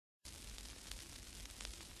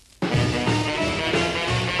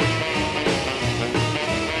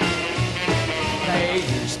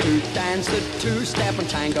the two-step and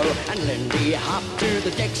tango, and Lindy hop to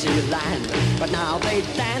the Dixieland. But now they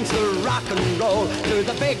dance the rock and roll to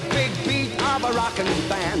the big, big beat of a rockin'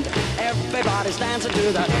 band. Everybody's dancing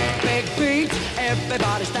to the big beat.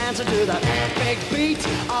 Everybody's dancing to the big beat.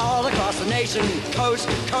 All across the nation, coast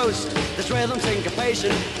to coast, this rhythm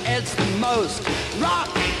syncopation, it's the most rock,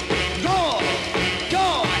 roll,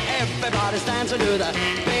 go. Everybody's dancing to the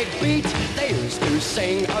big beat. They used to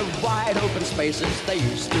sing of wide open spaces. They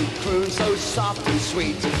used to croon so soft and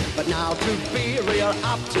sweet. But now to be real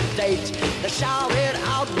up to date, they shout it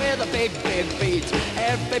out with a big, big beat.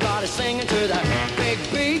 Everybody's singing to the big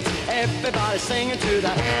beat. Everybody's singing to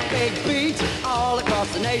the big beat. All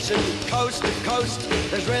across the nation, coast to coast,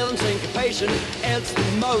 there's rhythm syncopation. It's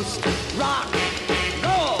the most rock,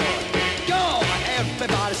 roll, go.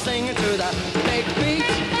 Everybody's singing to the big beat.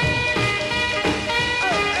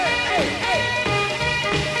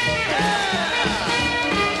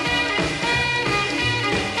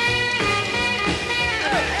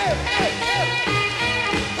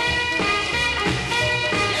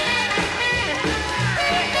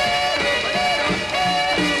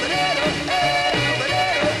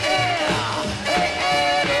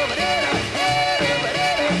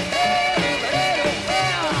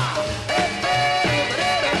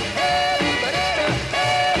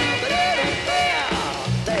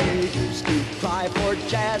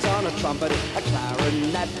 Jazz on a trumpet, a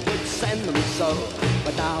clarinet would send them so.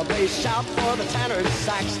 But now they shout for the tenor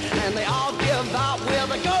sax, and they all give out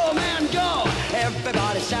with a go, man, go.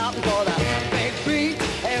 Everybody's shouting for the big beat.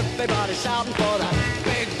 Everybody's shouting for the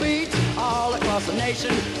big beat. All across the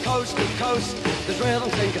nation, coast to coast, there's rhythm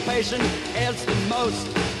syncopation. It's the most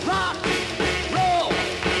rock, roll,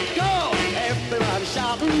 go. Everybody's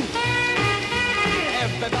shouting.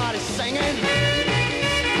 Everybody's singing.